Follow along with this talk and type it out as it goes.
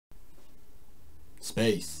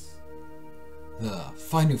Space. The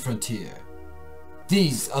final frontier.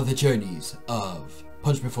 These are the journeys of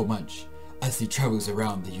Punch Before Munch as he travels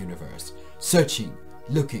around the universe, searching,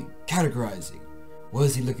 looking, categorizing. What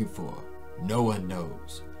is he looking for? No one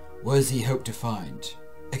knows. What does he hope to find?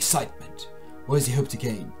 Excitement. What does he hope to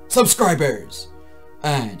gain? Subscribers!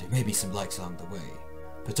 And maybe some likes along the way.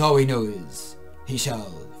 But all we know is, he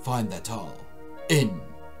shall find that all in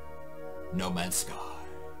No Man's Sky.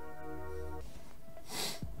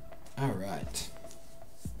 Alright.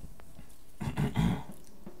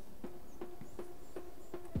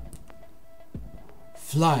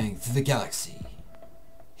 Flying through the galaxy,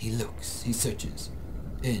 he looks, he searches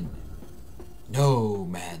in No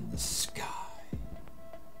Man's Sky.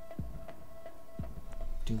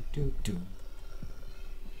 Do do do.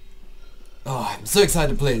 Oh, I'm so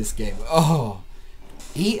excited to play this game. Oh,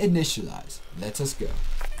 initialize. Let us go.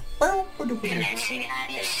 Commencing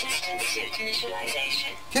Atlas system suit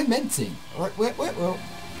initialization. Commencing. Well.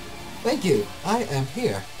 Thank you. I am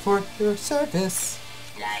here for your service.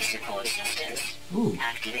 Life support systems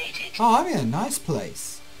activated. Oh, I'm in a nice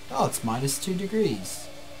place. Oh, it's -2 degrees.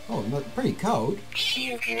 Oh, not pretty cold.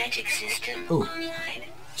 Shield kinetic system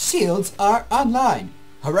online. Shields are online.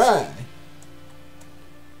 Hooray!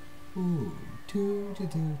 Ooh. Do.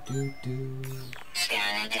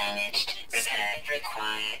 Scanner damaged. Repair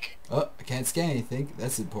required. Oh, I can't scan anything.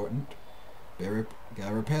 That's important.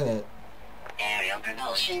 Gotta repair that. Aerial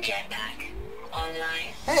propulsion jetpack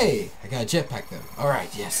online. Hey, I got a jetpack though.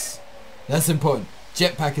 Alright, yes. That's important.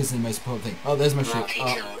 Jetpack is the most important thing. Oh, there's my ship. Multi-tool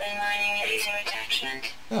and mining laser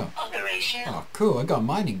attachment. Oh. Operational. Oh, cool. I got a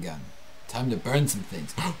mining gun. Time to burn some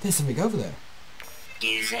things. There's something over there.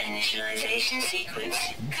 User initialization sequence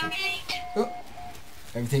complete. Oh,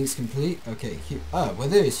 everything's complete. Okay.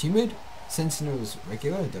 Weather is humid. Sentinels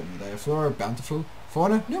regular. I don't know that. Flora bountiful.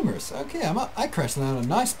 Fauna numerous. Okay, I crashed on a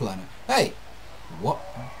nice planet. Hey, what?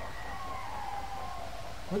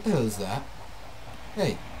 What the hell is that?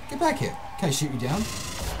 Hey, get back here. Can I shoot you down?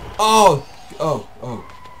 Oh.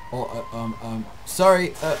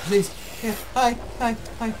 Sorry. Please. Yeah. Hi.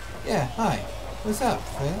 Yeah. Hi. What's up?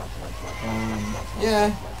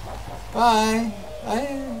 Yeah. Bye.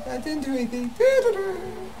 I didn't do anything.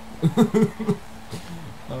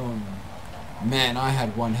 Man, I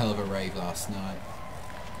had one hell of a rave last night.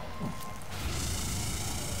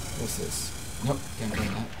 What's this? Nope, can't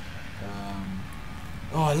bring that.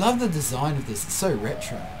 Oh, I love the design of this. It's so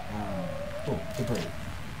retro. Oh, debris.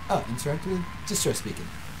 Oh, interact with distress beacon.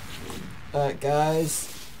 Guys,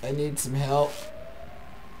 I need some help.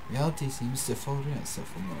 Reality seems to fold in itself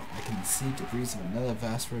for more. I can see debris of another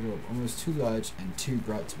vast riddle, almost too large and too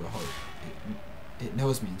bright to behold. It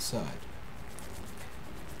knows me inside.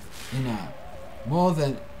 More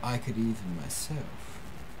than I could even myself.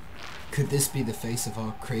 Could this be the face of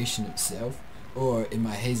our creation itself? Or in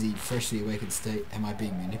my hazy, freshly awakened state, am I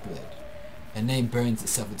being manipulated? A name burns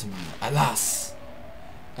itself into my mind. Alas!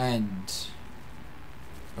 And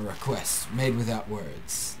a request made without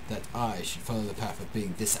words that I should follow the path of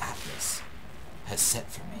being this Atlas has set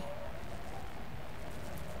for me.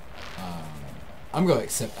 I'm going to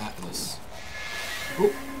accept Atlas.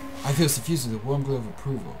 Oh, I feel suffused with a warm glow of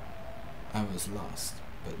approval. I was lost,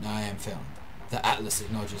 but now I am found. The Atlas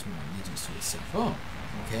acknowledges my allegiance to itself. Oh,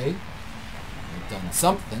 okay. I've done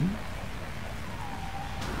something.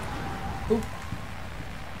 Oh.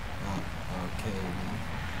 Okay.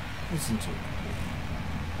 Listen to it.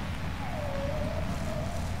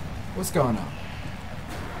 What's going on?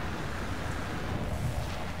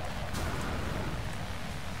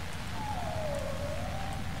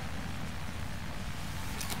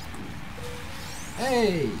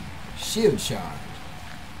 Hey! Shield shard.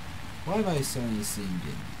 Why have I suddenly seemed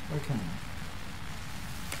in? Where can I?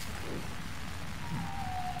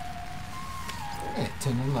 Hey,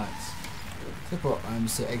 turn on lights. Support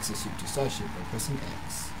arms to execute to Starship by pressing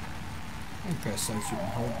X. And press Starship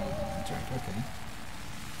and hold to interact. Okay.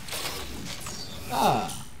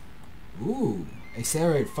 Ah! Ooh!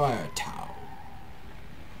 Accelerate fire tower.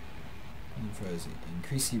 Frozen.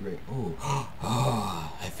 Increase heat rate. Oh!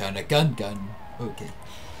 Oh! I found a gun. Okay.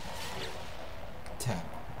 Tap.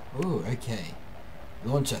 Oh, okay.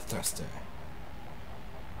 Launcher thruster.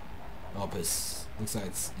 Opus. Looks like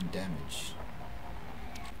it's in damage.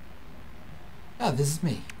 Ah, this is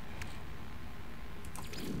me.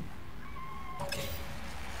 Okay.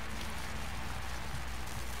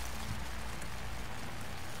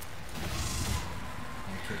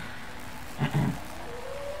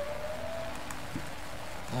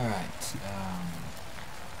 Alright.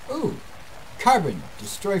 Ooh! Carbon!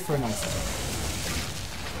 Destroy for an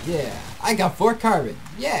isotope. Yeah! I got 4 carbon!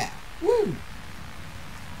 Yeah! Woo!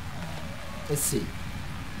 let's see.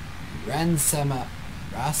 Rasamama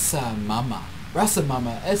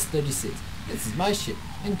S36. This is my ship.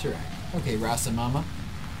 Interact. Okay, Rasamama.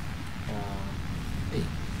 Hey.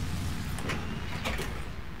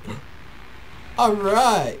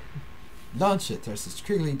 Alright! Launcher thrust is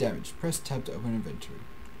critically damaged. Press tab to open inventory.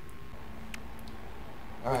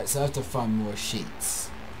 Alright, so I have to find more sheets.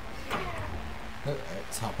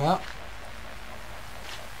 Let's hop out.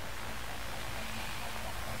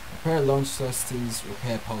 Repair launch thrusters,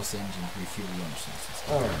 repair pulse engines, refuel launch thrusters.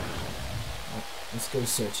 Alright. Let's go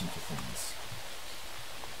searching for things.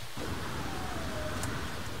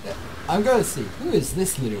 I'm gonna see. Who is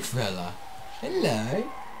this little fella? Hello?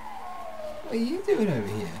 What are you doing over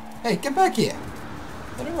here? Hey, get back here!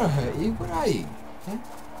 I don't want to hurt you. What are you? Huh?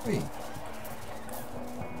 Where are you?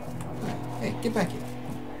 Hey, get back here.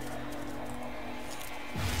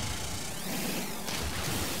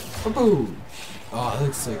 Ba-boom! Oh, that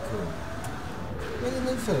looks so cool. Where did the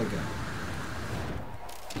little fella go?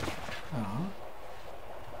 Oh.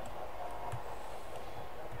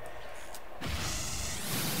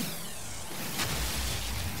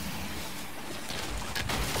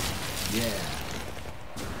 Yeah.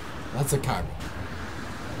 That's a carbon.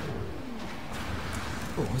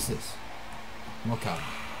 Oh, what's this? More carbon.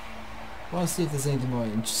 I want to see if there's anything more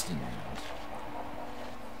interesting around.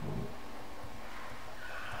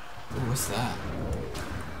 Oh, what's that?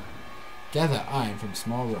 Gather iron from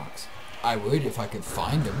small rocks. I would if I could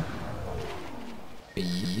find them. Be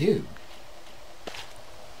you.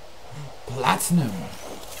 Platinum.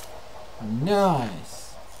 Nice.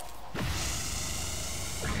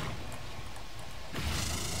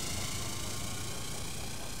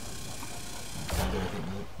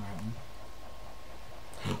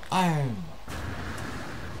 Iron.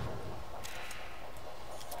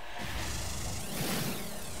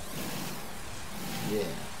 Yeah.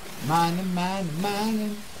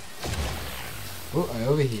 Mining. Oh, I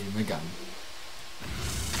overheated my gun.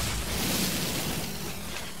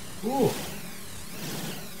 Ooh.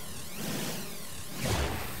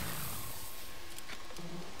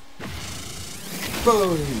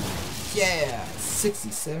 Boom. Yeah.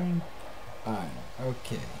 67 iron.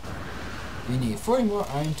 Okay. We need 40 more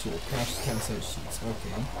iron to craft calcite sheets.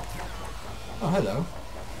 Okay. Oh, hello.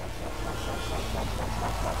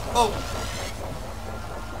 Oh!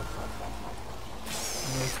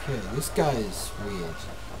 Okay, this guy is weird.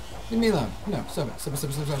 Leave me alone. No, stop it. Stop.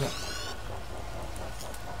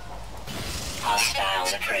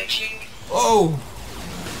 Hostiles approaching. Oh!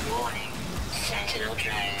 Warning. Sentinel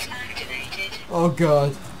drones activated. Oh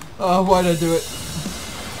god. Oh, why'd I do it?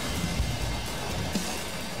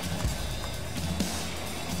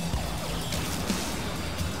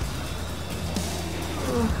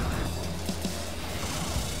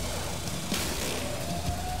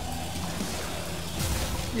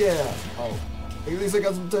 Yeah. Oh. At least I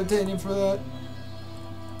got some titanium for that.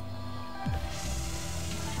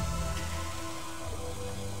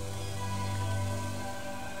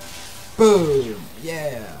 Boom.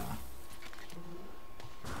 Yeah.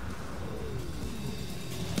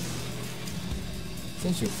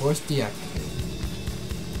 Sensor force deactivated.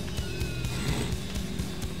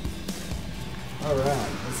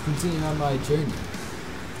 Alright, let's continue on my journey.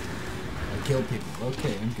 I kill people.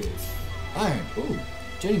 Okay, I'm good. Iron. Ooh.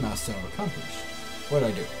 Journey milestone accomplished. What'd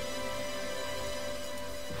I do?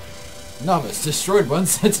 Novice destroyed one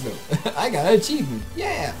sentinel. I got an achievement.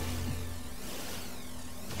 Yeah.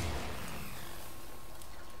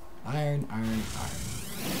 Iron.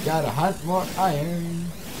 Gotta hunt more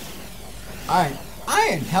iron.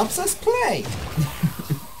 Iron helps us play.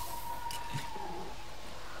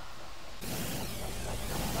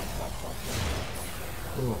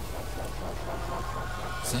 Ooh.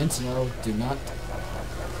 Sentinel, do not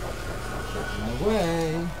get in the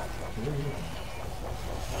way.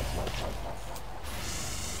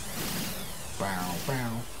 Bow.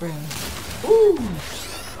 Ooh!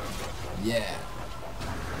 Yeah.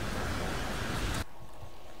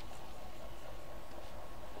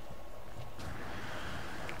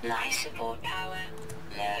 Life support power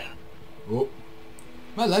low. Oh.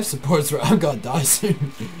 My life support's right. I'm gonna die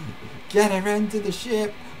soon. Get around to the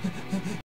ship.